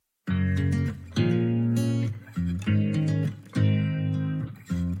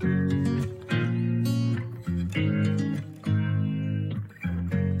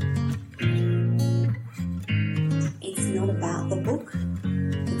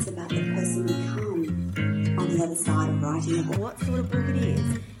the other side of writing a book. What sort of book it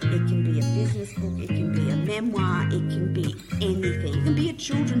is. It can be a business book, it can be a memoir, it can be anything. It can be a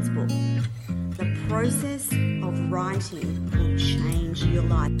children's book. The process of writing will change your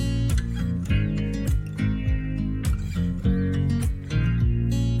life.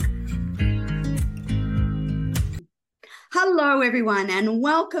 Hello, everyone, and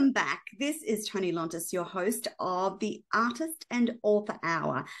welcome back. This is Toni Lontis, your host of the Artist and Author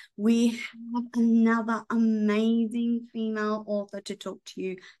Hour. We have another amazing female author to talk to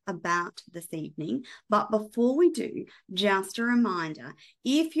you about this evening. But before we do, just a reminder,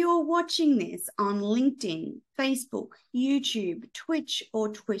 if you're watching this on LinkedIn, Facebook, YouTube, Twitch, or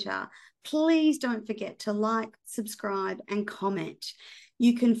Twitter, please don't forget to like, subscribe, and comment.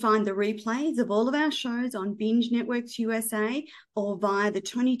 You can find the replays of all of our shows on Binge Networks USA or via the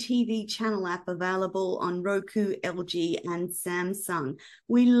Toni TV channel app available on Roku, LG, and Samsung.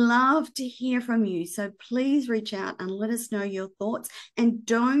 We love to hear from you, so please reach out and let us know your thoughts. And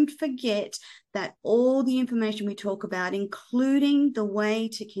don't forget that all the information we talk about, including the way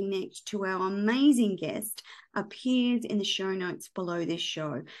to connect to our amazing guest, appears in the show notes below this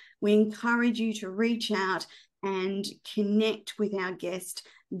show. We encourage you to reach out and connect with our guest.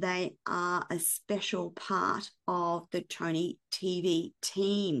 They are a special part of the Toni TV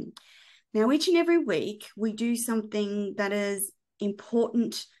team. Now, each and every week, we do something that is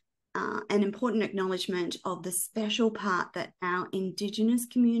important, an important acknowledgement of the special part that our Indigenous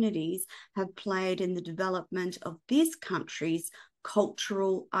communities have played in the development of this country's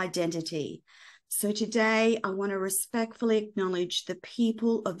cultural identity. So today, I want to respectfully acknowledge the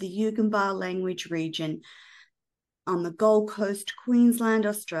people of the Yugambeh language region on the Gold Coast, Queensland,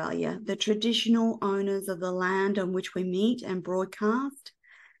 Australia, the traditional owners of the land on which we meet and broadcast.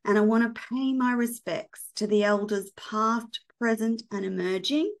 And I want to pay my respects to the elders past, present, and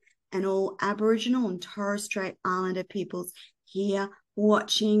emerging, and all Aboriginal and Torres Strait Islander peoples here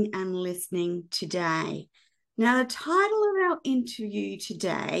watching and listening today. Now, the title of our interview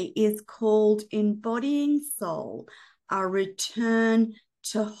today is called Embodying Soul, A Return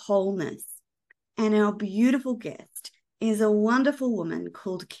to Wholeness. And our beautiful guest is a wonderful woman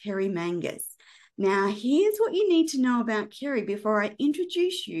called Kerry Mangus. Now, here's what you need to know about Kerry before I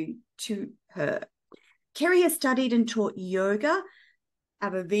introduce you to her. Kerry has studied and taught yoga,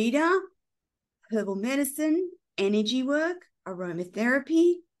 Ayurveda, herbal medicine, energy work,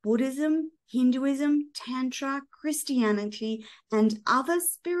 aromatherapy, Buddhism, Hinduism, Tantra, Christianity, and other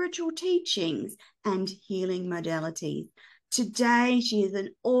spiritual teachings and healing modalities. Today, she is an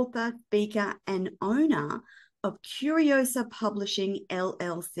author, speaker, and owner of Curiosa Publishing,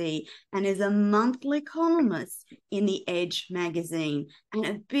 LLC, and is a monthly columnist in The Edge magazine. And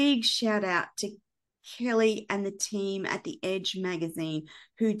a big shout out to Kelly and the team at The Edge magazine,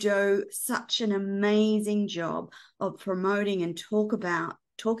 who do such an amazing job of promoting and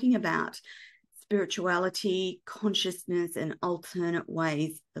talking about spirituality, consciousness, and alternate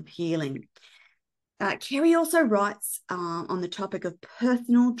ways of healing. Kerry also writes on the topic of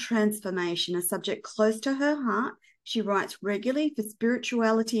personal transformation, a subject close to her heart. She writes regularly for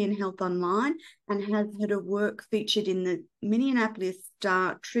Spirituality and Health Online and has had her work featured in the Minneapolis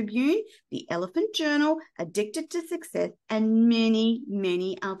Star Tribune, the Elephant Journal, Addicted to Success, and many,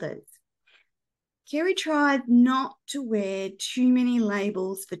 many others. Kerry tries not to wear too many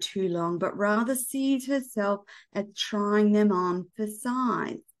labels for too long, but rather sees herself as trying them on for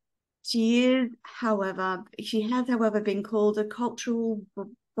size. She has, however, been called a cultural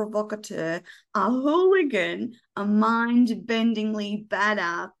provocateur, a hooligan, a mind-bendingly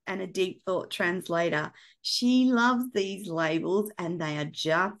badass, and a deep thought translator. She loves these labels, and they are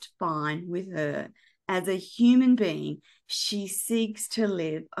just fine with her. As a human being, she seeks to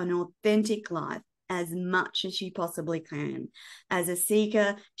live an authentic life as much as she possibly can. As a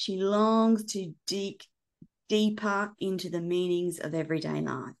seeker, she longs to dig deeper into the meanings of everyday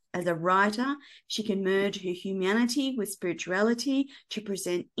life. As a writer, she can merge her humanity with spirituality to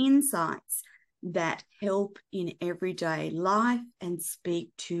present insights that help in everyday life and speak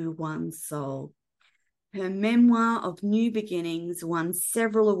to one's soul. Her memoir of New Beginnings won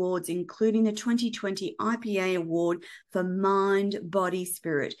several awards, including the 2020 IPA Award for Mind, Body,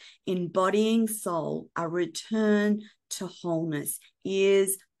 Spirit. Embodying Soul, A Return to Wholeness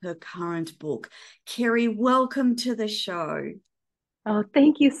is her current book. Kerry, welcome to the show. Oh,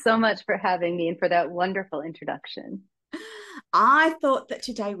 thank you so much for having me and for that wonderful introduction. I thought that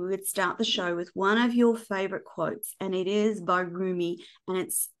today we would start the show with one of your favorite quotes, and it is by Rumi, and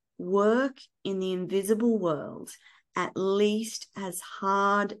it's work in the invisible world at least as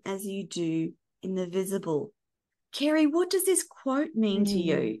hard as you do in the visible. Kerry, what does this quote mean to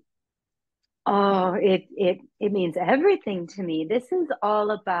you? Oh, it means everything to me. This is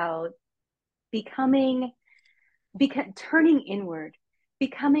all about becoming, turning inward,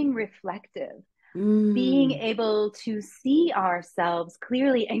 becoming reflective, being Mm. able to see ourselves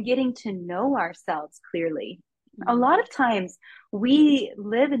clearly and getting to know ourselves clearly. A lot Mm. of times we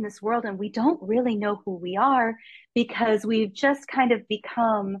live in this world and we don't really know who we are because we've just kind of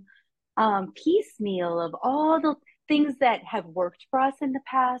become piecemeal of all the things that have worked for us in the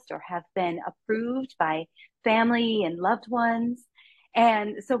past or have been approved by family and loved ones.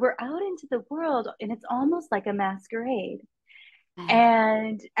 And so we're out into the world and it's almost like a masquerade.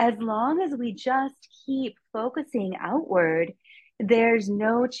 And as long as we just keep focusing outward, there's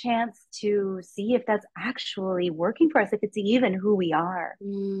no chance to see if that's actually working for us, if it's even who we are.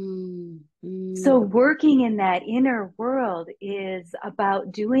 Mm. So, Mm. working in that inner world is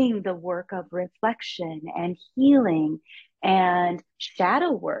about doing the work of reflection and healing and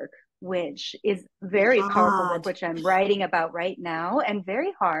shadow work, which is very powerful work, Hard. which I'm writing about right now and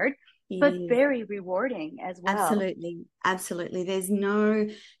very hard, It but is. very rewarding as well. Absolutely. Absolutely. There's no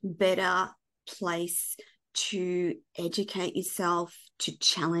better place to educate yourself, to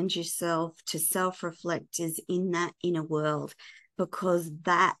challenge yourself, to self reflect is in that inner world, because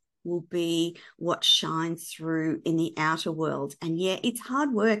that will be what shines through in the outer world. And yeah, it's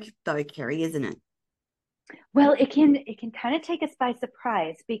hard work though, Kerry, isn't it? Well, it can kind of take us by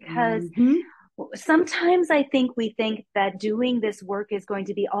surprise because Mm-hmm. sometimes I think we think that doing this work is going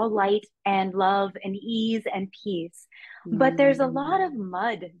to be all light and love and ease and peace. But there's a lot of Mm-hmm.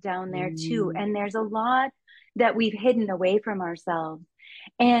 mud down there too. Mm-hmm. And there's a lot that we've hidden away from ourselves.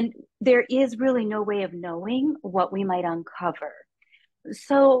 And there is really no way of knowing what we might uncover.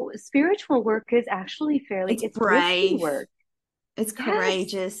 So spiritual work is actually It's it's risky brave, work. it's Yes,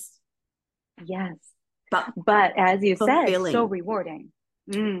 courageous, yes. but But as you said, so fulfilling, rewarding.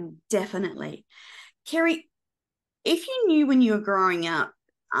 Mm. definitely. Kerry, if you knew when you were growing up,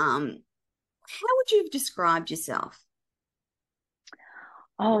 how would you have described yourself?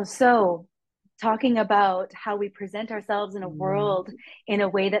 Oh, so talking about how we present ourselves in a world Mm. in a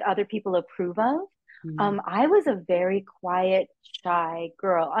way that other people approve of. Mm. I was a very quiet, shy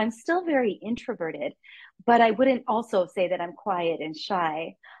girl. I'm still very introverted, but I wouldn't also say that I'm quiet and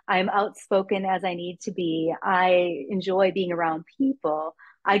shy. I'm outspoken as I need to be. I enjoy being around people.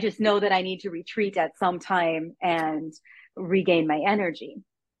 I just know that I need to retreat at some time and regain my energy.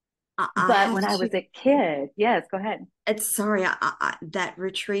 I But have when I to. was a kid, yes, go ahead. It's sorry, that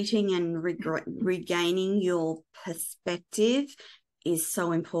retreating and regaining your perspective is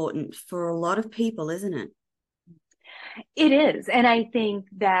so important for a lot of people, isn't it? It is. And I think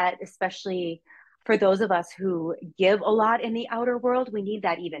that especially for those of us who give a lot in the outer world, we need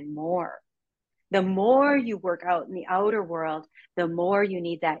that even more. The more you work out in the outer world, the more you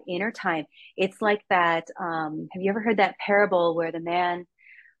need that inner time. It's like that. Have you ever heard that parable where the man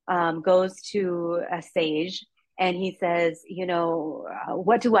goes to a sage and he says,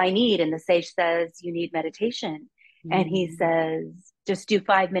 what do I need? And the sage says, you need meditation. And he Mm. says, just do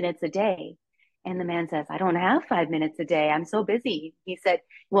 5 minutes a day. And the man says, I don't have 5 minutes a day. I'm so busy. He said,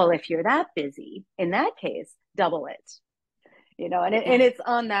 well, if you're that busy, in that case, double it. Yeah. And it's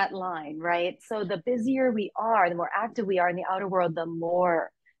on that line, right? So the busier we are, the more active we are in the outer world, the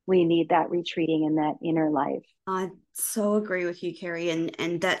more we need that retreating in that inner life. I so agree with you, Kerry,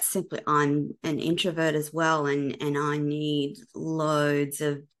 and that's simply I'm an introvert as well, and I need loads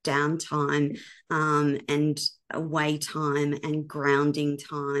of downtime, and away time and grounding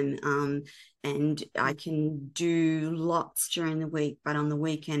time, and I can do lots during the week, but on the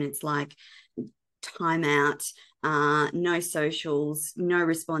weekend it's like time out, no socials, no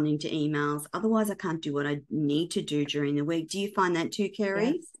responding to emails. Otherwise, I can't do what I need to do during the week. Do you find that too,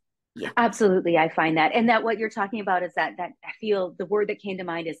 Kerry? Yes. Yeah. Absolutely, I find that. And that what you're talking about is that I feel the word that came to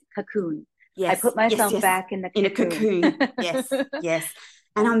mind is cocoon. I Yes, put yes, myself yes. back in the In a cocoon. cocoon. Yes, yes.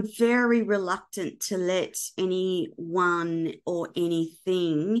 And I'm very reluctant to let anyone or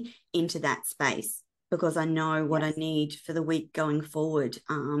anything into that space because I know what I Yes. need for the week going forward,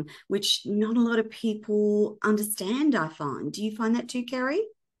 which not a lot of people understand, I find. Do you find that too, Kerry?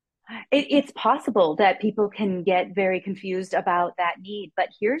 It's possible that people can get very confused about that need, but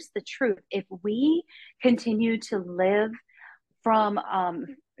here's the truth. If we continue to live from,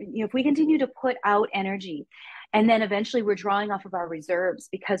 if we continue to put out energy and then eventually we're drawing off of our reserves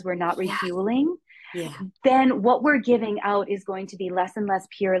because we're not Yeah, refueling, yeah, then what we're giving out is going to be less and less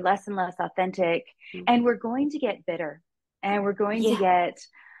pure, less and less authentic, and we're going to get bitter and we're going to yeah. get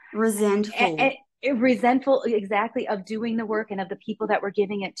Resentful. resentful exactly of doing the work and of the people that we're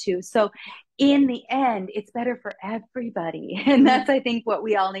giving it to. So in the end, it's better for everybody. And Yeah. that's, I think, what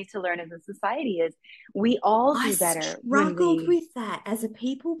we all need to learn as a society is we all I do better when struggled we, with that as a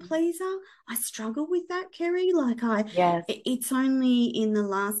people pleaser. I struggle with that, Kerry. Like yes. it's only in the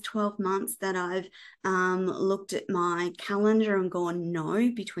last 12 months that I've looked at my calendar and gone,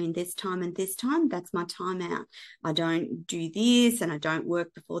 no, between this time and this time, that's my time out. I don't do this and I don't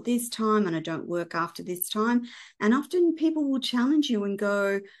work before this time and I don't work after this time. And often people will challenge you and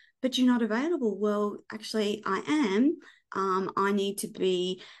go, but you're not available. Well, actually, I am. I need to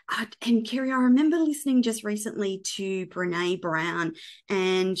be, and Kerry, I remember listening just recently to Brene Brown,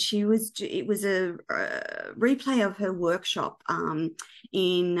 and it was a replay of her workshop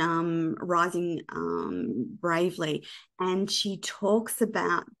in Rising Bravely, and she talks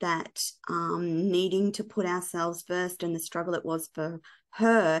about that needing to put ourselves first and the struggle it was for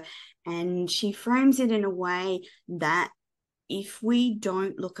her, and she frames it in a way that if we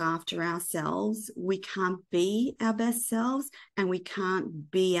don't look after ourselves, we can't be our best selves and we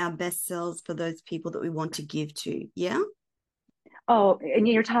can't be our best selves for those people that we want to give to. Yeah. Oh, and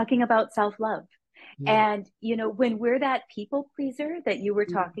you're talking about self-love. Yeah. And when we're that people pleaser that you were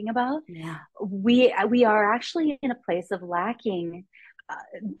talking about, Yeah. we are actually in a place of lacking uh,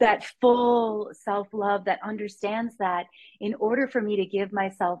 that full self-love that understands that in order for me to give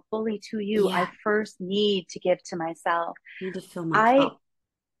myself fully to you, I Yeah. first need to give to myself. Need to fill my I cup.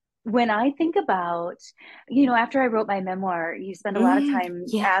 When I think about, after I wrote my memoir, you spend a lot of time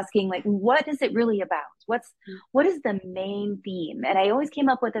Yeah. asking, like, what is it really about? What is the main theme? And I always came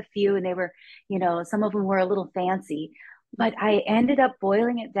up with a few, and they were, some of them were a little fancy, but I ended up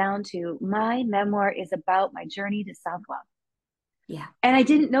boiling it down to my memoir is about my journey to self-love. Yeah. And I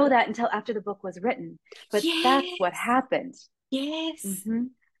didn't know that until after the book was written, but that's what Yes. happened. Yes. Hmm.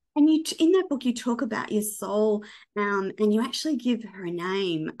 And in that book, you talk about your soul, and you actually give her a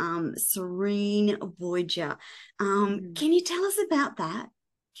name, Serene Voyager. Can you tell us about that,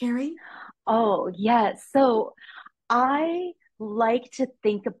 Kerry? Oh, yes. So I like to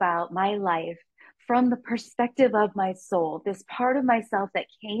think about my life from the perspective of my soul, this part of myself that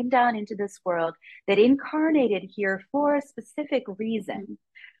came down into this world, that incarnated here for a specific reason,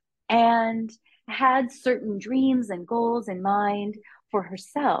 and had certain dreams and goals in mind for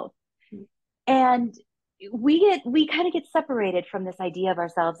herself. And we kind of get separated from this idea of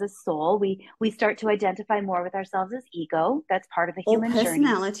ourselves as soul. We start to identify more with ourselves as ego. That's part of the Or human journey,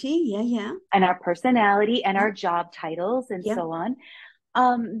 personality. Yeah, yeah. and our personality and Yeah, our job titles and yeah. so on.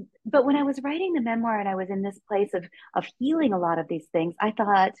 But when I was writing the memoir and I was in this place of healing a lot of these things, I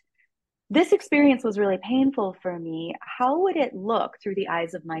thought this experience was really painful for me. How would it look through the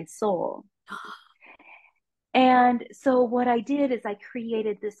eyes of my soul? And so what I did is I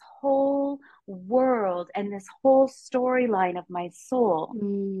created this whole world and this whole storyline of my soul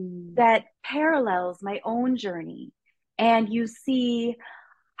Mm, that parallels my own journey. And you see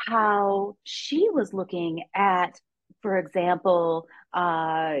how she was looking at, for example,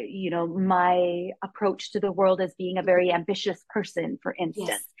 my approach to the world as being a very ambitious person, for instance,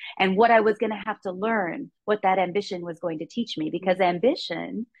 yes. and what I was going to have to learn, what that ambition was going to teach me, because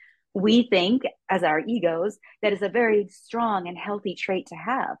ambition, we think as our egos, that is a very strong and healthy trait to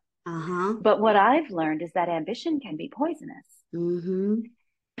have. Uh-huh. But what I've learned is that ambition can be poisonous Mm-hmm.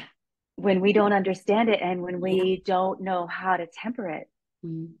 when we don't understand it and when Yeah. we don't know how to temper it.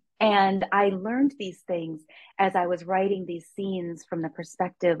 Mm. And I learned these things as I was writing these scenes from the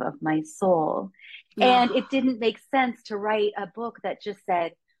perspective of my soul. And Ah, it didn't make sense to write a book that just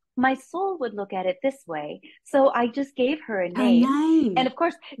said, my soul would look at it this way. So I just gave her a her name. And name. of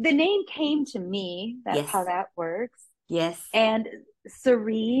course, the name came to me. That's how Yes. that works. Yes. And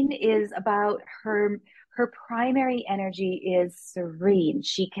Serene is about her primary energy is serene.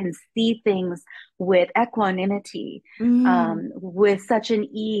 She can see things with equanimity, Mm, with such an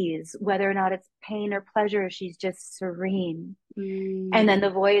ease, whether or not it's pain or pleasure, she's just serene. And then mm.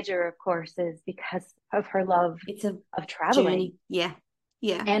 the Voyager, of course, is because of her love It's a of traveling journey. Yeah.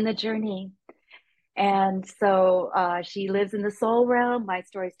 Yeah. and the journey. And so she lives in the soul realm. My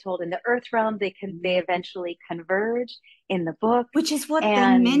story's told in the earth realm. They Mm. eventually converge in the book. Which is what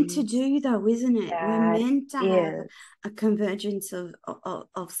they're meant to And do, though, isn't it? We're that meant to have is, a convergence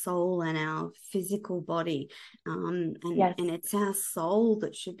of soul and our physical body. yes. And it's our soul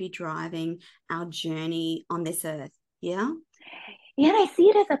that should be driving our journey on this earth. Yeah. And I see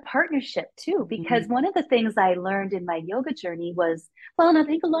it as a partnership too, because Mm, one of the things I learned in my yoga journey was, well, and I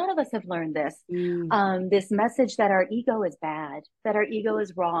think a lot of us have learned this, mm. this message that our ego is bad, that our ego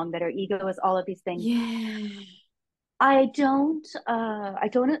is wrong, that our ego is all of these things. Yeah. I don't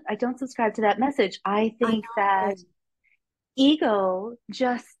subscribe to that message. I I think that know. ego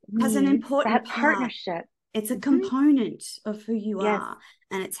just has an needs important that part. partnership. It's a Mhm. component of who you Yes, are,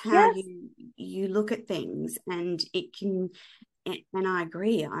 and it's how yes, you look at things, and it can. And I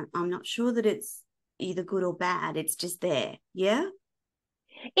agree. I'm not sure that it's either good or bad. It's just there. Yeah.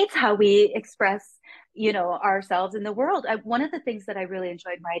 it's how we express, ourselves in the world. One of the things that I really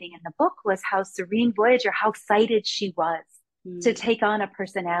enjoyed writing in the book was how Serene Voyager, how excited she was to Mm. take on a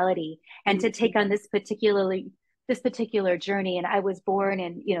personality and to take on this particular journey. And I was born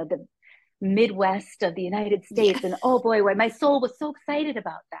in, the Midwest of the United Yeah. States, and oh boy, my soul was so excited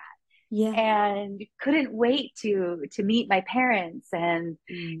about that Yeah. and couldn't wait to meet my parents. And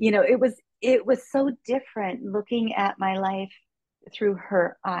Mm. it was so different looking at my life through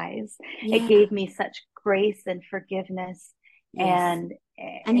her eyes. It Yeah. gave me such grace and forgiveness Yes. and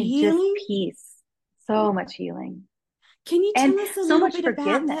And and just healing. peace. So much healing Can you and tell us a so little much bit about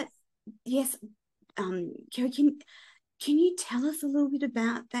forgiveness. that? Yes. Kerry, can you tell us a little bit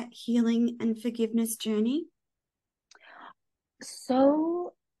about that healing and forgiveness journey?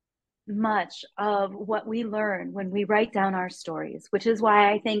 So much of what we learn when we write down our stories, which is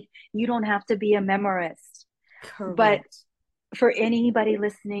why I think you don't have to be a memorist. But Correct. for anybody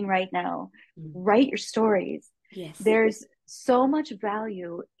listening right now, Mm. write your stories. Yes. There's so much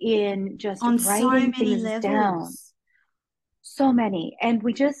value in just On so writing many things down. levels. So many. And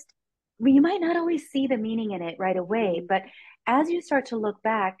you might not always see the meaning in it right away, Mm. but as you start to look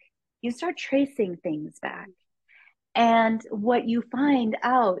back, you start tracing things back. And what you find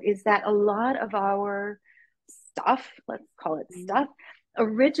out is that a lot of our stuff, let's call it Mm. stuff,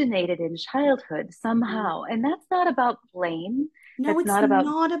 originated in childhood Mm. somehow. And that's not about blame. No, That's it's not about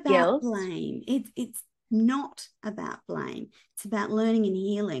not about guilt. blame. It's not about blame. It's about learning and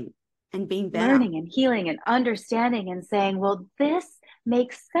healing and being better. Learning and healing and understanding and saying, well, this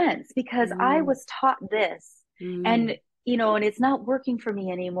makes sense because I Mm. was taught this. Mm. And and it's not working for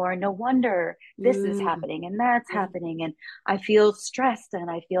me anymore. No wonder this is Mm. happening and that's Yeah. happening. And I feel stressed and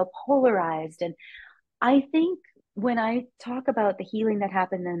I feel polarized. And I think when I talk about the healing that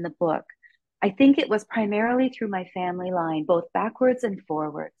happened in the book, I think it was primarily through my family line, both backwards and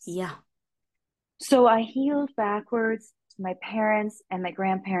forwards. Yeah. So I healed backwards to my parents and my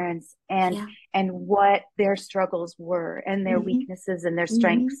grandparents and Yeah. and what their struggles were and their Hmm. weaknesses and their Hmm.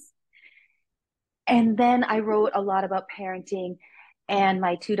 strengths. And then I wrote a lot about parenting and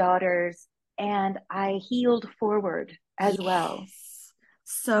my two daughters, and I healed forward as well. Yes.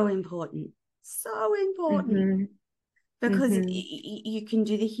 So important. So important. Hmm. Because Hmm. you can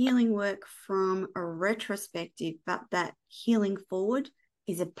do the healing work from a retrospective, but that healing forward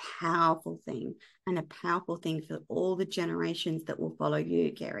is a powerful thing, and a powerful thing for all the generations that will follow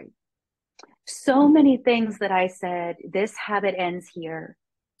you, Kerry. So many things that I said, this habit ends here.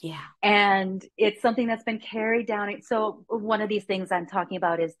 Yeah. And it's something that's been carried down. So one of these things I'm talking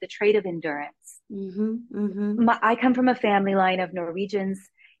about is the trait of endurance. Mm-hmm. Mm-hmm. I come from a family line of Norwegians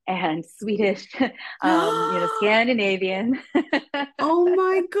and Swedish, Scandinavian. Oh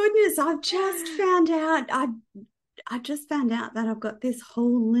my goodness. I just found out that I've got this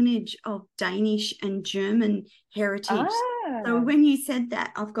whole lineage of Danish and German heritage. So Ah, when you said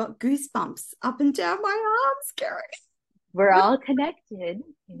that, I've got goosebumps up and down my arms, Kerry. we're all connected,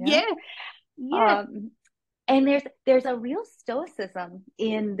 you know. Yeah. Yeah. Um, and there's a real stoicism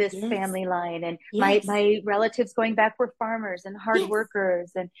in this Yes. family line, and my Yes. my relatives going back were farmers and hard Yes.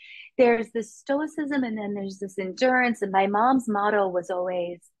 workers, and there's this stoicism and then there's this endurance. And my mom's motto was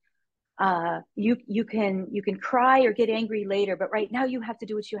always you can cry or get angry later, but right now you have to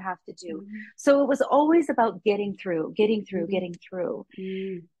do what you have to do. Mm. So it was always about getting through, getting through, Mm. getting through.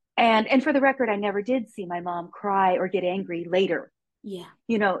 Mm. And for the record, I never did see my mom cry or get angry later. Yeah.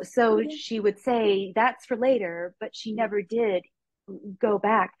 So Yeah. she would say that's for later, but she Yeah. never did go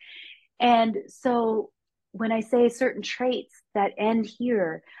back. And so when I say certain traits that end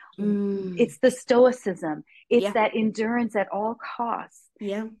here, Mm. it's the stoicism, it's Yeah. that endurance at all costs.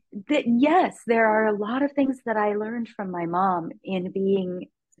 Yeah. That yes, there are a lot of things that I learned from my mom in being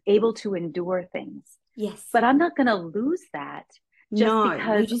able to endure things, Yes. but I'm not going to lose that just No, you're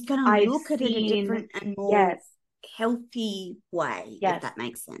because just going to I've look at it a seen, different and more yes, healthy way, if yes, that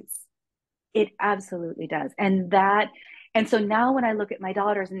makes sense. it absolutely does. And so now when I look at my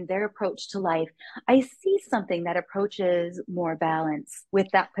daughters and their approach to life, I see something that approaches more balance with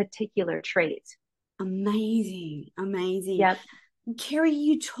that particular trait. Amazing. Amazing. Yep. Kerry,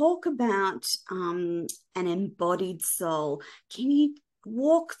 you talk about an embodied soul. Can you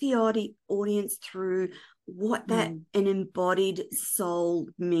walk the audience through what that Mm. an embodied soul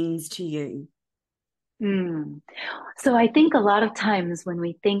means to you? Mm. So I think a lot of times when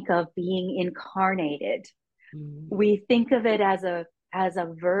we think of being incarnated, We think of it as a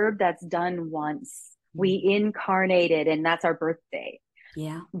verb that's done once. We incarnated, and that's our birthday.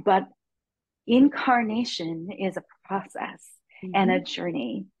 Yeah. But incarnation is a process and a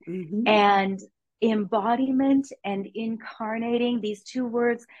journey. And embodiment and incarnating, these two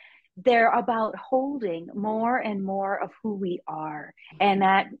words, they're about holding more and more of who we are. And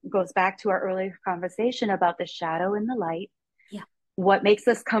that goes back to our earlier conversation about the shadow and the light. Yeah. What makes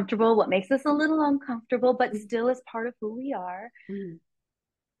us comfortable, what makes us a little uncomfortable, but still is part of who we are.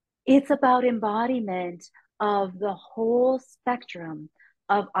 It's about embodiment of the whole spectrum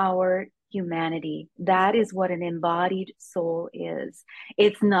of our humanity. That is what an embodied soul is.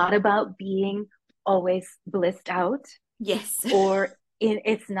 It's not about being always blissed out. Yes.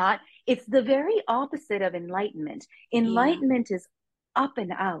 It's not. It's the very opposite of enlightenment. Enlightenment is up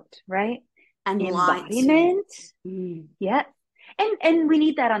and out, right? And embodiment. Yeah. And we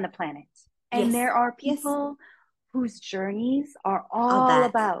need that on the planet. And there are people whose journeys are all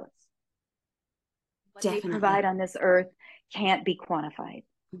about what they provide on this earth can't be quantified.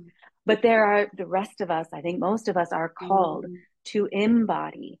 But there are the rest of us, I think most of us are called to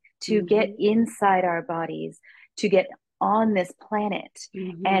embody, to get inside our bodies, to get on this planet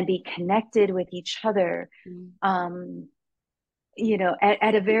and be connected with each other, you know,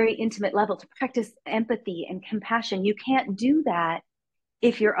 at a very intimate level, to practice empathy and compassion. You can't do that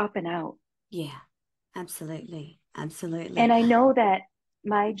if you're up and out. Yeah, absolutely. Absolutely. And I know that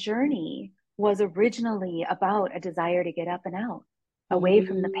my journey was originally about a desire to get up and out, away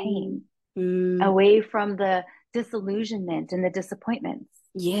from the pain, away from the disillusionment and the disappointments.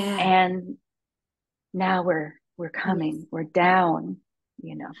 Yeah. And now we're coming, we're down,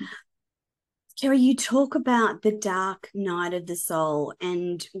 you know. Kerry, you talk about the dark night of the soul,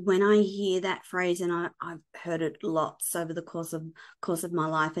 and when I hear that phrase, and I've heard it lots over the course of my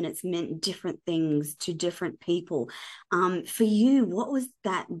life, and it's meant different things to different people. For you, what was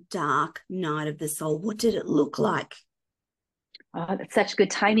that dark night of the soul? What did it look like? Oh, that's such good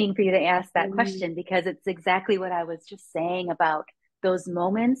timing for you to ask that question, because it's exactly what I was just saying about those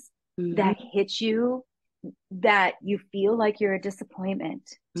moments that hit you, that you feel like you're a disappointment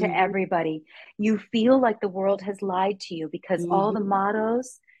to everybody. You feel like the world has lied to you, because all the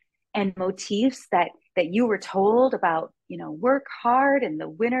mottos and motifs that you were told about, you know, work hard and the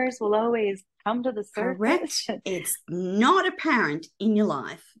winners will always come to the surface. Correct. It's not apparent in your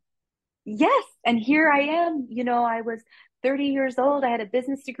life. Yes. And here I am, you know, I was 30 years old. I had a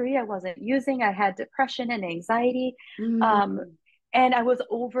business degree I wasn't using. I had depression and anxiety. And I was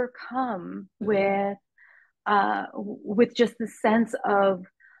overcome with just the sense of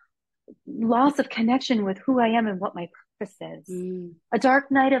loss of connection with who I am and what my purpose is. A dark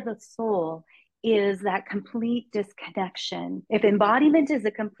night of the soul is that complete disconnection. If embodiment is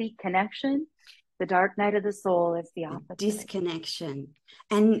a complete connection, the dark night of the soul is the opposite. Disconnection.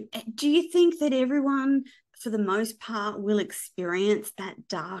 And do you think that everyone, for the most part, will experience that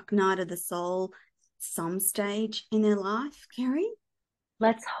dark night of the soul some stage in their life, Kerry?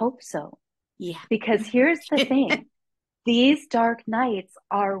 Let's hope so. Yeah. Because here's the thing. These dark nights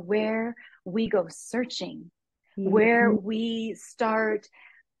are where we go searching, where we start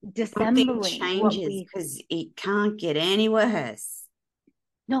dissembling. Changes, because it can't get any worse.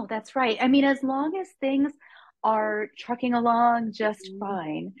 No, that's right. I mean, as long as things are trucking along just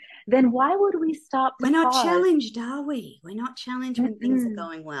fine, then why would we stop to We're not pause? challenged, are we? We're not challenged when things are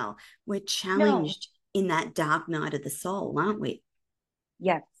going well. We're challenged in that dark night of the soul, aren't we?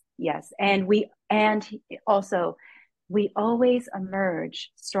 Yes, yes. And also we always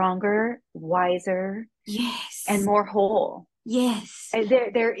emerge stronger, wiser, yes, and more whole. Yes.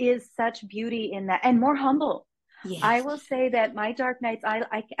 There is such beauty in that, and more humble. Yes. I will say that my dark nights, I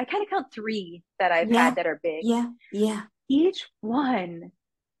kind of count 3 that I've had that are big. Yeah, yeah. Each one,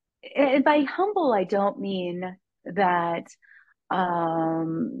 and by humble, I don't mean that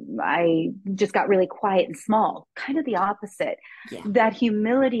I just got really quiet and small. Kind of the opposite. Yeah. That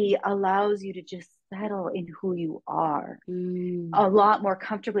humility allows you to just settle in who you are a lot more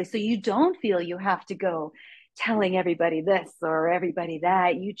comfortably. So you don't feel you have to go telling everybody this or everybody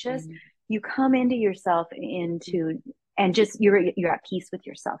that. You just, you come into yourself and just, you're at peace with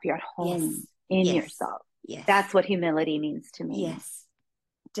yourself. You're at home in yourself. Yes. That's what humility means to me. Yes,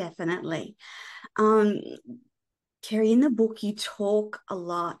 definitely. Kerry, in the book, you talk a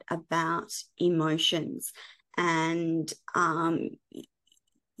lot about emotions, and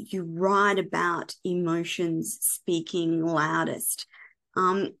you write about emotions speaking loudest.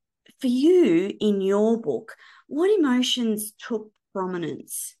 For you, in your book, what emotions took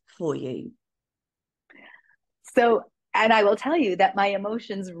prominence for you? So And I will tell you that my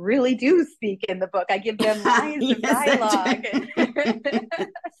emotions really do speak in the book. I give them lines of Yes, dialogue.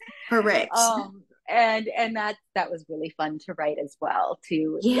 correct. And that was really fun to write as well. I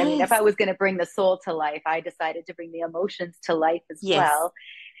mean, if Yes, I was going to bring the soul to life, I decided to bring the emotions to life as yes. well.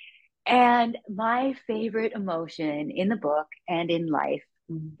 And my favorite emotion in the book and in life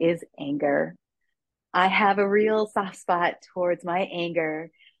Mm. is anger. I have a real soft spot towards my anger.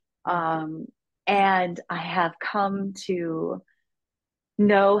 Um, and I have come to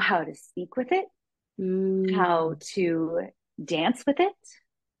know how to speak with it, how Mm. to dance with it,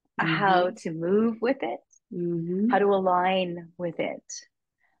 how Mm-hmm. to move with it, how Mm-hmm. to align with it.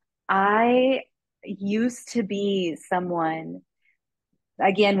 I used to be someone,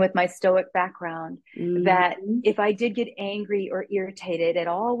 again, with my stoic background, that Mm-hmm. if I did get angry or irritated, it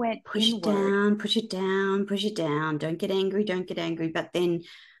all went Push it inward down, push it down, push it down. Don't get angry, don't get angry. But then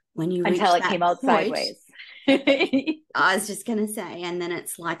when you until reach it that came out point, sideways. I was just going to say, and then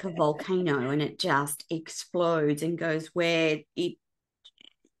it's like a volcano and it just explodes and goes where it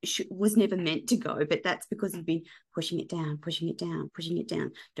was never meant to go. But that's because you've been pushing it down, pushing it down, pushing it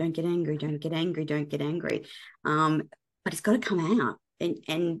down. Don't get angry, don't get angry, don't get angry. But it's got to come out.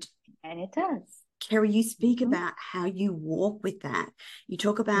 And it does. Kerry, you speak Mm-hmm. about how you walk with that. You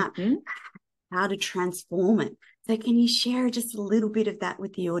talk about Mm-hmm. how to transform it. So can you share just a little bit of that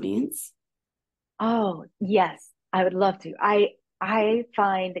with the audience? Oh, yes, I would love to. I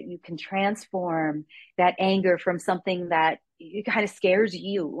find that you can transform that anger from something that it kind of scares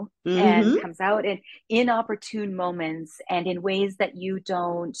you and Mm-hmm. comes out in inopportune moments and in ways that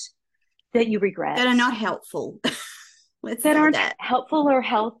that you regret, That are not helpful. Let's that say aren't that. helpful or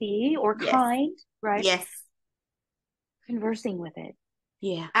healthy or Yes. kind, right? Yes. Conversing with it,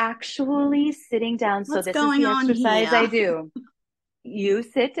 Yeah. actually sitting down. So What's this is going the on exercise I here? do. You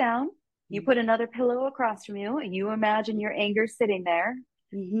sit down, you put another pillow across from you, and you imagine your anger sitting there.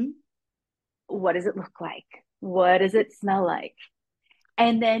 Mm-hmm. What does it look like? What does it smell like?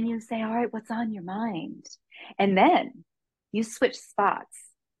 And then you say, all right, what's on your mind? And then you switch spots.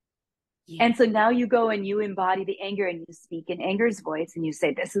 Yeah. And so now you go and you embody the anger and you speak in anger's voice and you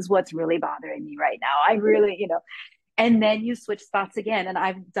say, this is what's really bothering me right now. I really, and then you switch spots again. And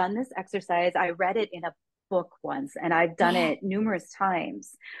I've done this exercise. I read it in a book once and I've done Yeah. it numerous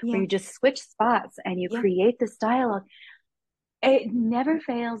times where Yeah. you just switch spots and you Yeah. create this dialogue. It never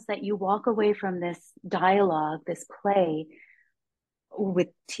fails that you walk away from this dialogue, this play, with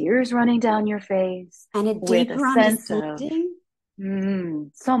tears running down your face, And a with a deeper sense of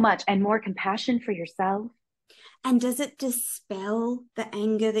understanding. so much and more compassion for yourself. And does it dispel the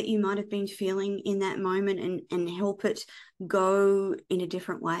anger that you might have been feeling in that moment and help it go in a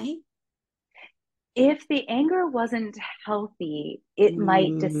different way? If the anger wasn't healthy, it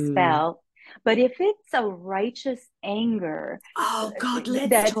might Mm. dispel. But if it's a righteous anger Oh God,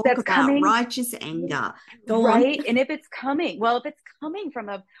 let's talk that's about coming, righteous anger. Go on. right, and if it's coming, well, if it's coming from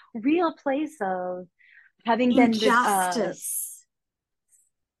a real place of having been Injustice.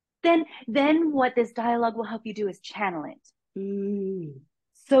 then what this dialogue will help you do is channel it Mm.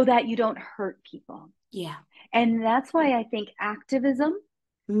 so that you don't hurt people. Yeah. And that's why I think activism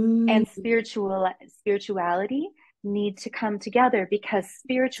Mm. and spirituality need to come together, because Yeah.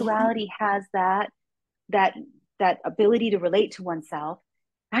 spirituality has that that ability to relate to oneself.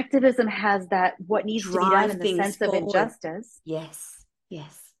 Activism has that what needs to be done Drive in the things sense of forward. injustice. Yes.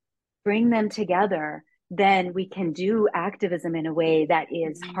 Yes. Bring them together, then we can do activism in a way that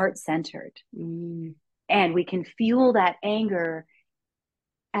is Mm. heart centered, Mm. and we can fuel that anger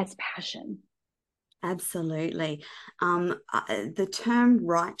as passion. Absolutely. The term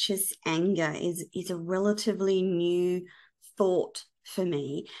righteous anger is a relatively new thought for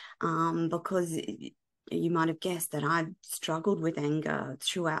me, because you might have guessed that I've struggled with anger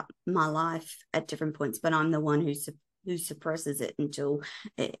throughout my life at different points, but I'm the one who suppresses it until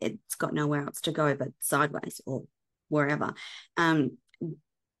it's got nowhere else to go but sideways or wherever. Um,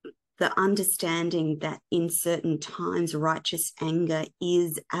 the understanding that in certain times righteous anger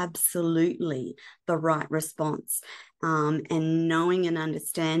is absolutely the right response, and knowing and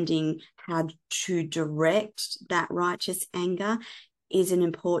understanding how to direct that righteous anger is an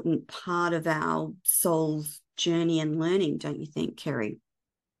important part of our soul's journey and learning, don't you think, Kerry?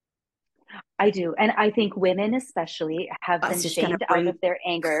 I do. And I think women especially have I been was just going to shamed out bring of their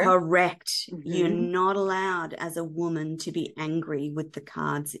anger. correct. You're Mm-hmm. not allowed as a woman to be angry with the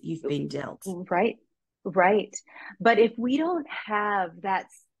cards that you've been dealt. Right. Right. But if we don't have that,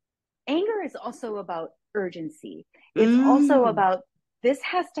 anger is also about urgency. It's also Mm. about this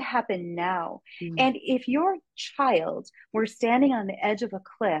has to happen now. Mm. And if your child were standing on the edge of a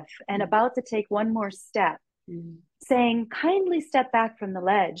cliff and Mm. about to take one more step, saying kindly step back from the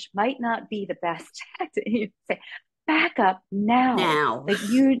ledge might not be the best tactic. You say, back up now. Now. Like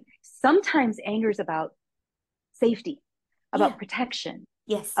sometimes anger is about safety, about protection,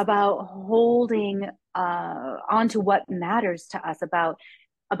 yes, about holding onto what matters to us, about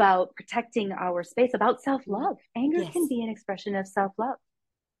protecting our space, about self-love. Anger can be an expression of self-love.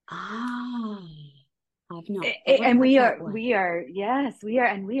 I've not And we are, yes, we are,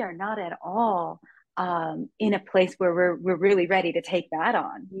 and we are not at all in a place where we're really ready to take that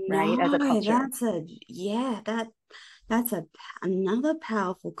on, right? As a culture. That's another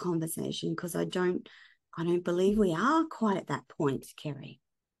powerful conversation, because I don't believe we are quite at that point, Kerry.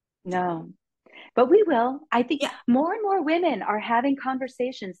 No, but we will. I think more and more women are having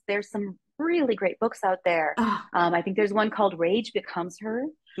conversations. There's some really great books out there. I think there's one called Rage Becomes Her,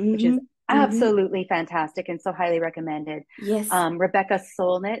 which is absolutely fantastic and so highly recommended. Yes. Rebecca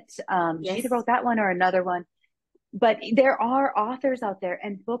Solnit, she either wrote that one or another one. But there are authors out there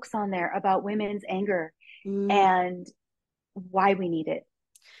and books on there about women's anger and why we need it.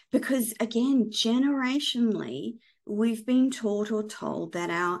 Because again, generationally, we've been taught or told that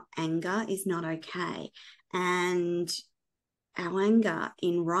our anger is not okay. And our anger,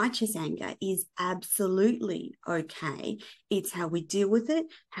 in righteous anger, is absolutely okay. It's how we deal with it,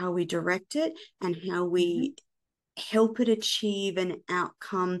 how we direct it, and how we help it achieve an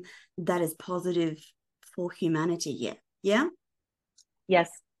outcome that is positive for humanity. Yeah? Yes.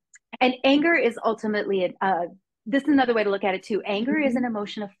 And anger is ultimately, this is another way to look at it too. Anger is an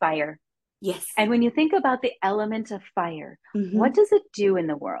emotion of fire. Yes. And when you think about the element of fire, what does it do in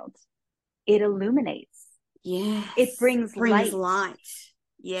the world? It illuminates. Yes. It brings light.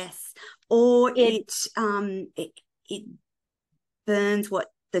 Yes. Or it burns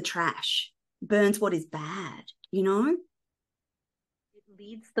the trash, burns what is bad, you know? It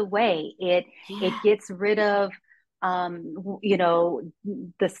leads the way. It gets rid of the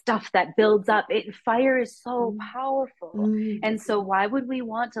stuff that builds up. Fire is so powerful. And so why would we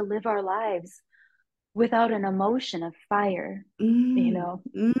want to live our lives without an emotion of fire, and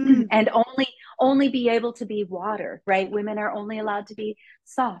only be able to be water, right? Women are only allowed to be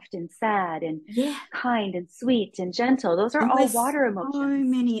soft and sad and kind and sweet and gentle. Those are all water emotions. So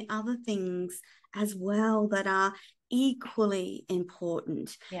many other things as well that are equally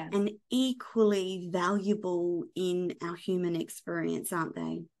important and equally valuable in our human experience, aren't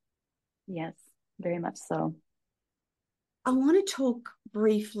they? Yes, very much so. I want to talk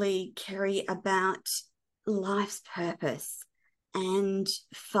briefly, Kerry, about life's purpose and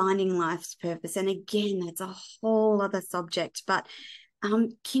finding life's purpose. And again, that's a whole other subject, but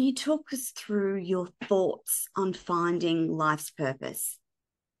can you talk us through your thoughts on finding life's purpose?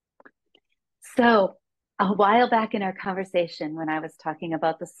 So a while back in our conversation, when I was talking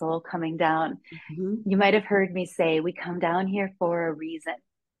about the soul coming down, you might have heard me say, we come down here for a reason.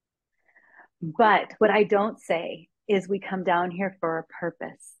 But what I don't say is we come down here for a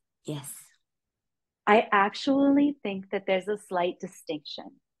purpose. Yes. I actually think that there's a slight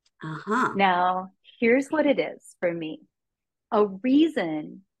distinction. Now, here's what it is for me. A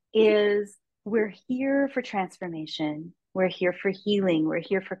reason is we're here for transformation. We're here for healing. We're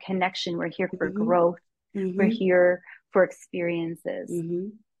here for connection. We're here for growth. We're here for experiences.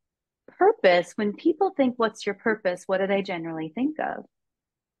 Purpose, when people think, what's your purpose? What do they generally think of?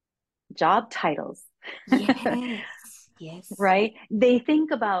 Job titles. Yes. Right? They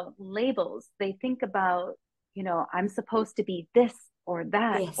think about labels. They think about, I'm supposed to be this or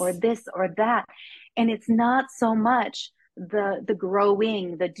that or this or that. And it's not so much the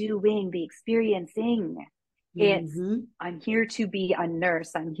growing, the doing, the experiencing. It's, I'm here to be a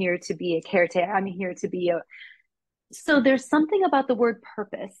nurse. I'm here to be a caretaker. I'm here to be so there's something about the word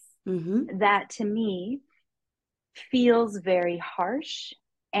purpose that to me feels very harsh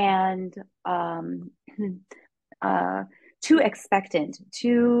and too expectant,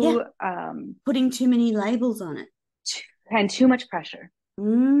 putting too many labels on it, and too much pressure.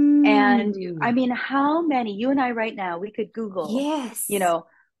 And I mean, how many, you and I right now, we could Google,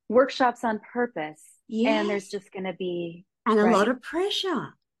 workshops on purpose, and there's just going to be a lot of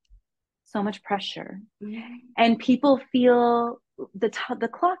pressure. So much pressure. And people feel the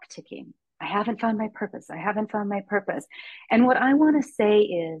clock ticking. I haven't found my purpose. I haven't found my purpose. And what I want to say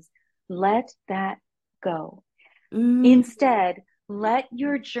is, let that go. Instead, let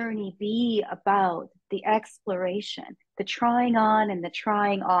your journey be about the exploration, the trying on and the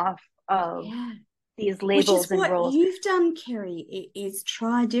trying off of these labels and roles. Which is what you've done, Kerry, is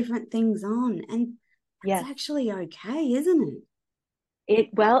try different things on. And it's actually okay, isn't it?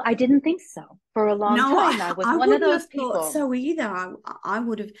 Well, I didn't think so for a long time. I was one of those people. So either. I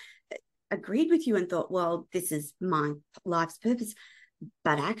would have, agreed with you and thought, well, this is my life's purpose.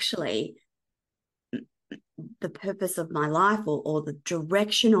 But actually, the purpose of my life, or the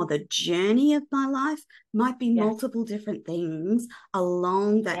direction or the journey of my life, might be Yes. multiple different things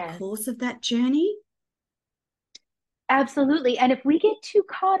along that Yes. course of that journey. Absolutely. And if we get too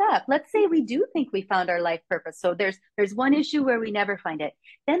caught up, let's say we do think we found our life purpose. So there's one issue where we never find it.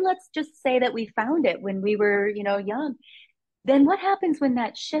 Then let's just say that we found it when we were, young. Then what happens when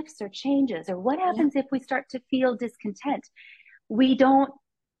that shifts or changes? Or what Yeah. happens if we start to feel discontent? We don't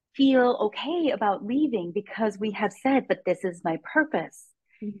feel okay about leaving because we have said, but this is my purpose.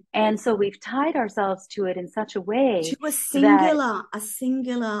 Mm-hmm. And so we've tied ourselves to it in such a way To that, a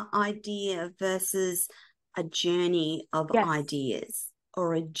singular idea versus a journey of yes, ideas,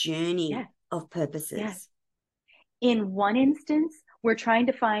 or a journey yes, of yes. purposes. In one instance, we're trying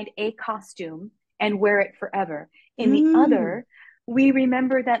to find a costume and wear it forever. In the other, we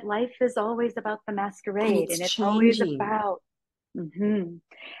remember that life is always about the And masquerade, it's and it's always changing. about. Mm-hmm.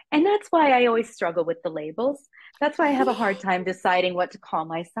 And that's why I always struggle with the labels. That's why I have a hard Yeah. time deciding what to call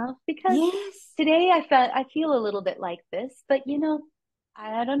myself, because Yes. today I feel a little bit like this, but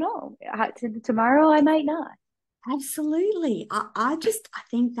I don't know. Tomorrow I might not. Absolutely. I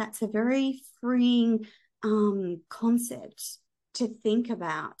think that's a very freeing concept to think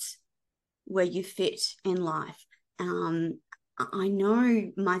about where you fit in life. Um, I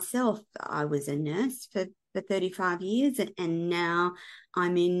know myself, I was a nurse for 35 years, and now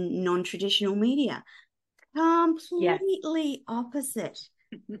I'm in non-traditional media. Yes. Completely opposite.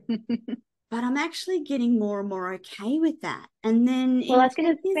 But I'm actually getting more and more okay with that. And then Well, I in was 10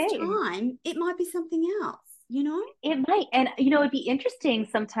 going to years' say, time, it might be something else, you know? it might. And, it'd be interesting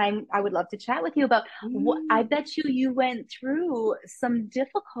sometime. I would love to chat with you about what I Mm. bet you went through some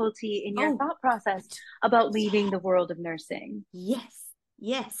difficulty in your Oh, thought process about leaving yeah. the world of nursing. Yes,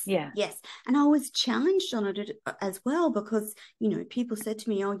 yes, Yeah. yes. And I was challenged on it as well, because, people said to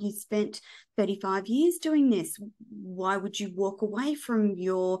me, oh, you spent 35 years doing this. Why would you walk away from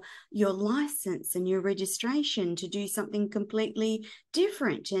your license and your registration to do something completely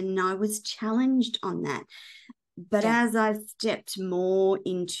different? And I was challenged on that. But Yes. as I stepped more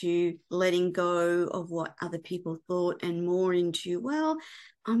into letting go of what other people thought, and more into, well,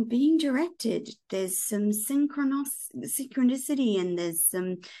 I'm being directed. There's some synchronicity, and there's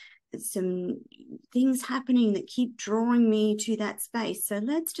some things happening that keep drawing me to that space. So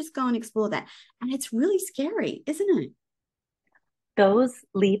let's just go and explore that. And it's really scary, isn't it? Those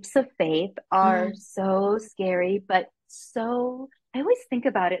leaps of faith are Mm, so scary, but I always think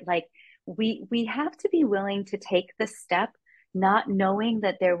about it like we have to be willing to take the step, not knowing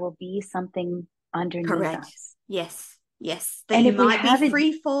that there will be something underneath correct. us. Yes. Yes. That And you if we might be haven't,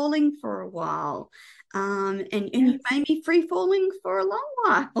 free falling for a while. And you yes, may be free falling for a long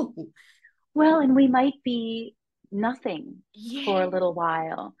while. well, and we might be nothing for Yeah. a little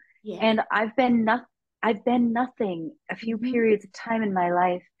while. Yeah. And I've been nothing a few Mm-hmm. periods of time in my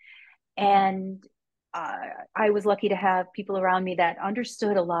life. And I was lucky to have people around me that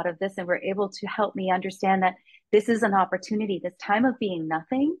understood a lot of this and were able to help me understand that this is an opportunity. This time of being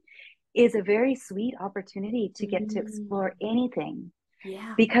nothing is a very sweet opportunity to get to explore Mm. anything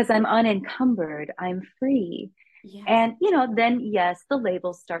Yeah. because I'm unencumbered, I'm free. Yeah. And, then yes, the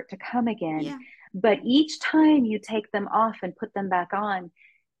labels start to come again. Yeah. But each time you take them off and put them back on,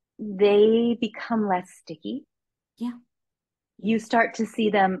 they become less sticky. Yeah. You Yes. start to see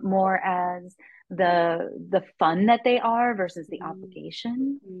them more as the fun that they are versus the Mm.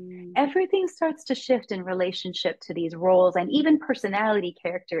 obligation. Mm. Everything starts to shift in relationship to these roles and even personality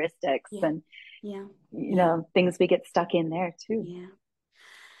characteristics Yeah. and Yeah. Yeah. things we get stuck in there too. Yeah.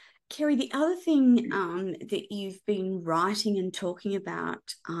 Kerry, the other thing that you've been writing and talking about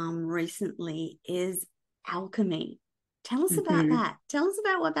recently is alchemy. Tell us about Mm-hmm. that. Tell us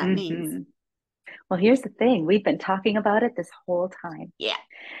about what that means. Mm-hmm. Well, here's the thing. We've been talking about it this whole time. Yeah.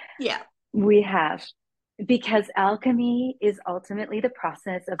 Yeah. We have, because alchemy is ultimately the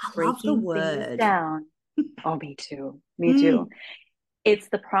process of I love the breaking things word. down. Oh, me too. Me too. Mm. It's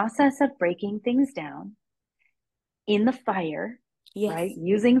the process of breaking things down in the fire, right? Yes.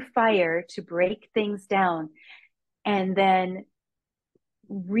 Using fire to break things down and then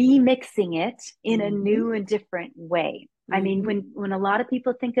remixing it in a Mm-hmm. new and different way. I mean, Mm-hmm. when a lot of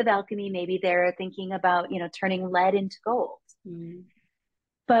people think of alchemy, maybe they're thinking about, turning lead into gold. Mm.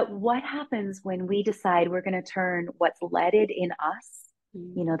 But what happens when we decide we're going to turn what's leaded in us,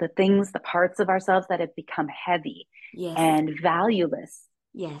 Mm. the things, the parts of ourselves that have become heavy Yes. and valueless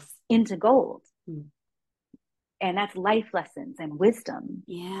Yes. into gold? Mm. And that's life lessons and wisdom.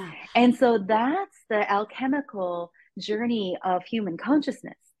 Yeah. And so that's the alchemical journey of human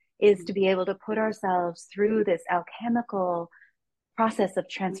consciousness. is to be able to put ourselves through this alchemical process of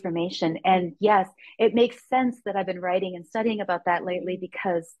transformation. And yes, it makes sense that I've been writing and studying about that lately,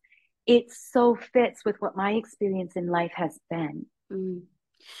 because it so fits with what my experience in life has been. Mm.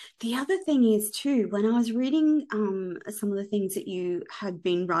 The other thing is too, when I was reading some of the things that you had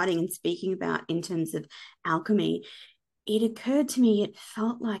been writing and speaking about in terms of alchemy, it occurred to me it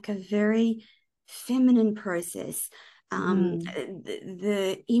felt like a very feminine process.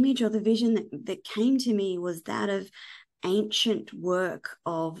 The image or the vision that came to me was that of ancient work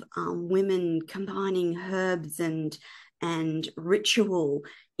of women combining herbs and ritual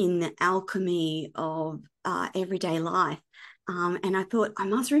in the alchemy of everyday life. And I thought I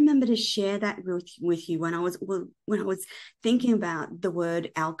must remember to share that with you when I was thinking about the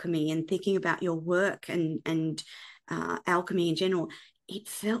word alchemy and thinking about your work and alchemy in general. It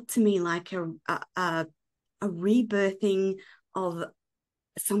felt to me like a rebirthing of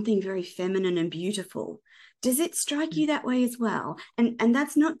something very feminine and beautiful. Does it strike you that way as well? And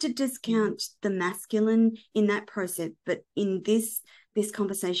that's not to discount the masculine in that process, but in this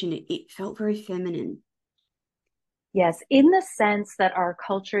conversation, it felt very feminine. Yes, in the sense that our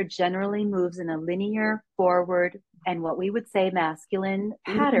culture generally moves in a linear, forward, and what we would say masculine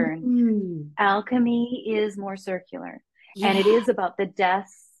pattern, alchemy is more circular. And it is about the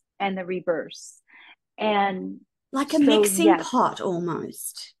deaths and the rebirths. And like a mixing pot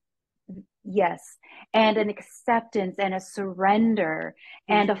almost. Yes. And an acceptance and a surrender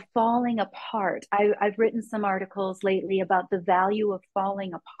and a falling apart. I've written some articles lately about the value of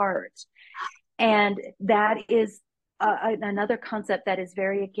falling apart. And that is another concept that is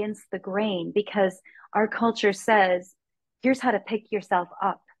very against the grain, because our culture says, here's how to pick yourself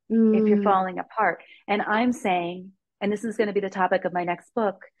up if you're falling apart. And I'm saying, and this is going to be the topic of my next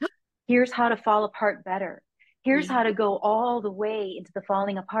book, here's how to fall apart better. Here's how to go all the way into the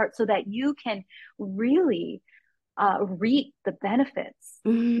falling apart so that you can really reap the benefits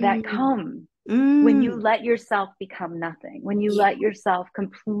that come when you let yourself become nothing, when you let yourself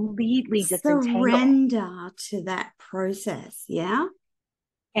completely disentangle. Surrender to that process, yeah?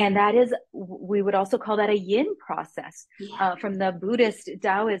 And that is, we would also call that a yin process from the Buddhist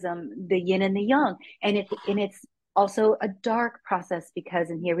Taoism, the yin and the yang. And it's also a dark process, because,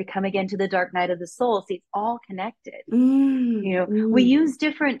 and here we come again to the dark night of the soul. See, it's all connected. We use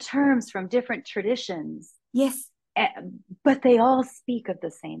different terms from different traditions. Yes. But they all speak of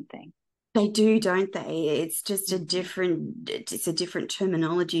the same thing. They do, don't they? It's just a different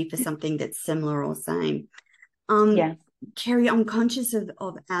terminology for something that's similar or same. Kerry, I'm conscious of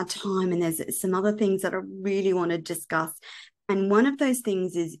our time, and there's some other things that I really want to discuss. And one of those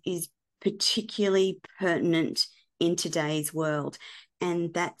things is particularly pertinent in today's world,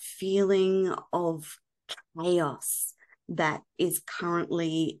 and that feeling of chaos that is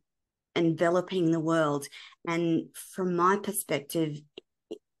currently enveloping the world. And from my perspective,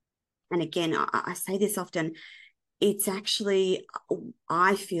 and again, I say this often, it's actually,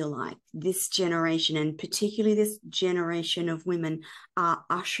 I feel like this generation, and particularly this generation of women, are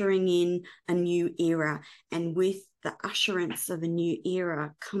ushering in a new era. And with the usherance of a new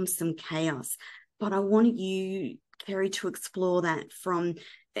era comes some chaos. But I want you, Kerry, to explore that from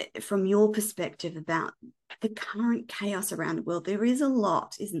your perspective about the current chaos around the world. There is a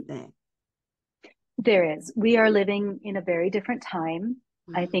lot, isn't there? There is. We are living in a very different time.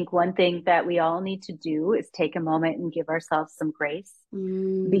 I think one thing that we all need to do is take a moment and give ourselves some grace,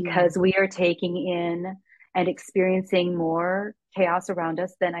 because we are taking in and experiencing more chaos around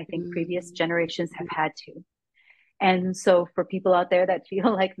us than I think previous generations have had to. And so for people out there that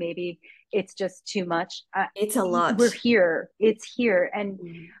feel like maybe it's just too much, it's a lot. We're here. It's here.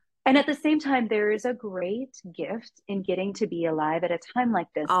 And at the same time, there is a great gift in getting to be alive at a time like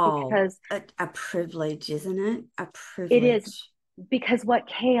this. Because a privilege, isn't it? A privilege. It is. Because what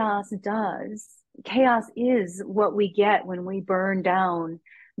chaos is what we get when we burn down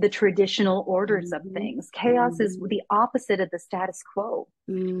the traditional orders of things. Chaos is the opposite of the status quo.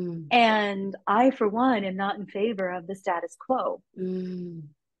 And I, for one, am not in favor of the status quo.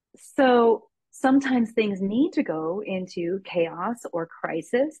 So sometimes things need to go into chaos or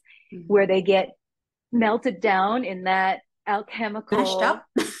crisis, where they get melted down in that alchemical. Mashed up.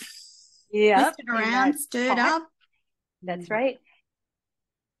 Twisted around, stirred up. That's right.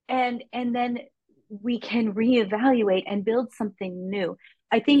 And then we can reevaluate and build something new.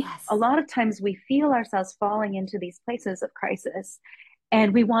 I think a lot of times we feel ourselves falling into these places of crisis,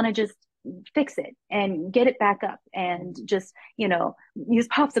 and we want to just fix it and get it back up and just, use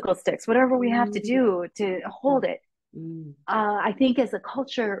popsicle sticks, whatever we have to do to hold it. I think as a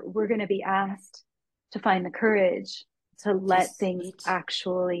culture, we're going to be asked to find the courage to let Just things sit.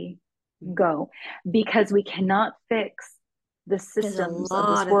 actually go, because we cannot fix the There's a systems of this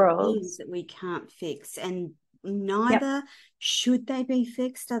lot of world. things that we can't fix, and Yep. neither should they be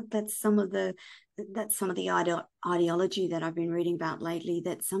fixed. That's some of the ideology that I've been reading about lately,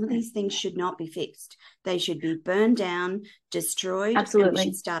 that some of these things should not be fixed. They should be burned down, destroyed, and we Absolutely.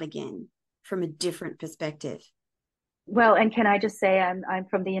 should start again from a different perspective. Well, and can I just say, I'm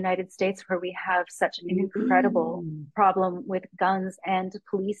from the United States, where we have such an incredible problem with guns and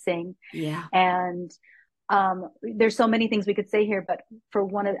policing. Yeah. And there's so many things we could say here, but for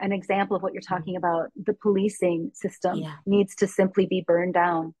an example of what you're talking about, the policing system needs to simply be burned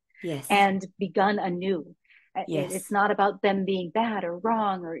down. Yes. And begun anew. Yes. It's not about them being bad or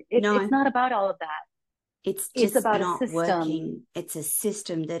wrong, or No. it's not about all of that. It's just about not a system. working. It's a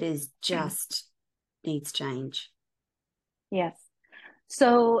system that is just needs change. Yes.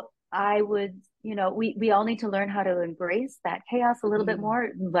 So I would, we all need to learn how to embrace that chaos a little bit more,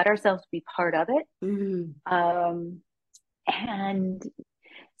 let ourselves be part of it, and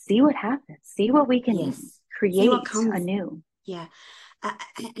see what happens, see what we can create anew. Yeah.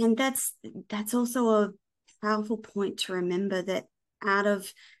 And that's also a powerful point to remember, that out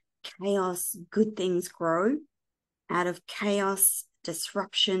of chaos, good things grow. Out of chaos,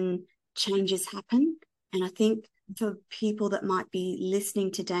 disruption, changes happen. And I think for people that might be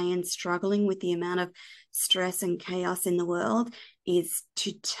listening today and struggling with the amount of stress and chaos in the world, is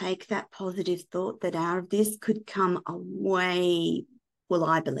to take that positive thought that out of this could come a way, well,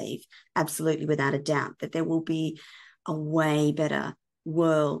 I believe, absolutely without a doubt, that there will be a way better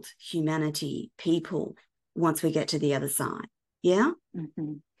world, humanity, people, once we get to the other side. Yeah.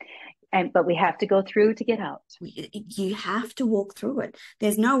 But we have to go through to get out. You have to walk through it.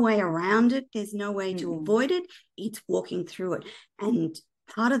 There's no way around it. There's no way to avoid it. It's walking through it. And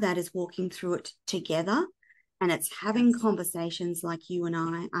part of that is walking through it together. And it's having conversations like you and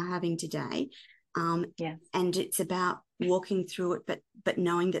I are having today. And it's about walking through it, but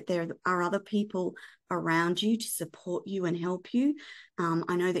knowing that there are other people around you to support you and help you.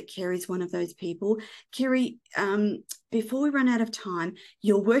 I know that Kerry's one of those people. Kerry, before we run out of time,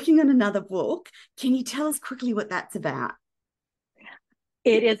 you're working on another book. Can you tell us quickly what that's about?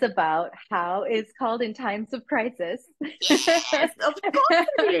 It is about how it's called In Times of Crisis. Yes, of course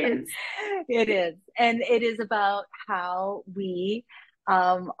it is. It is. And it is about how we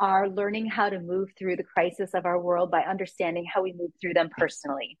are learning how to move through the crisis of our world by understanding how we move through them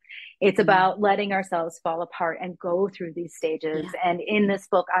personally. It's about letting ourselves fall apart and go through these stages. And in this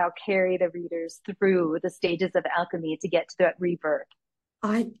book, I'll carry the readers through the stages of alchemy to get to that rebirth.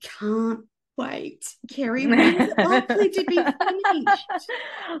 I can't wait. Kerry, when is it likely to be finished?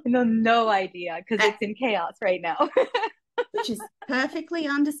 No idea, because it's in chaos right now. Which is perfectly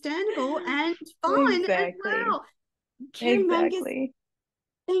understandable and fine as well. Kerry Mangus,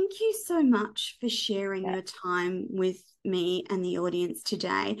 thank you so much for sharing your time with me and the audience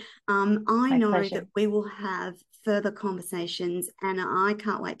today. I know that we will have further conversations, and I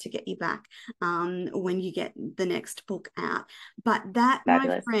can't wait to get you back when you get the next book out. But that,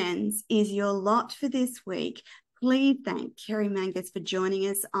 my friends, is your lot for this week. Please thank Kerry Mangus for joining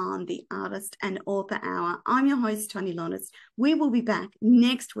us on the Artist and Author Hour. I'm your host, Toni Lontis. We will be back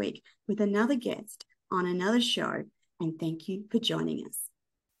next week with another guest on another show, and thank you for joining us.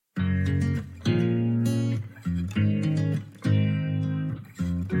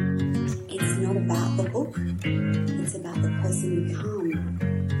 It's not about the book, it's about the person you become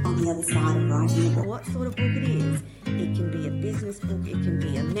on the other side of writing a book. What sort of book it is? It can be a business book, it can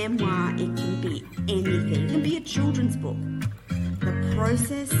be a memoir, it can be anything. It can be a children's book. The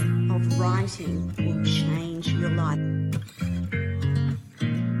process of writing will change your life.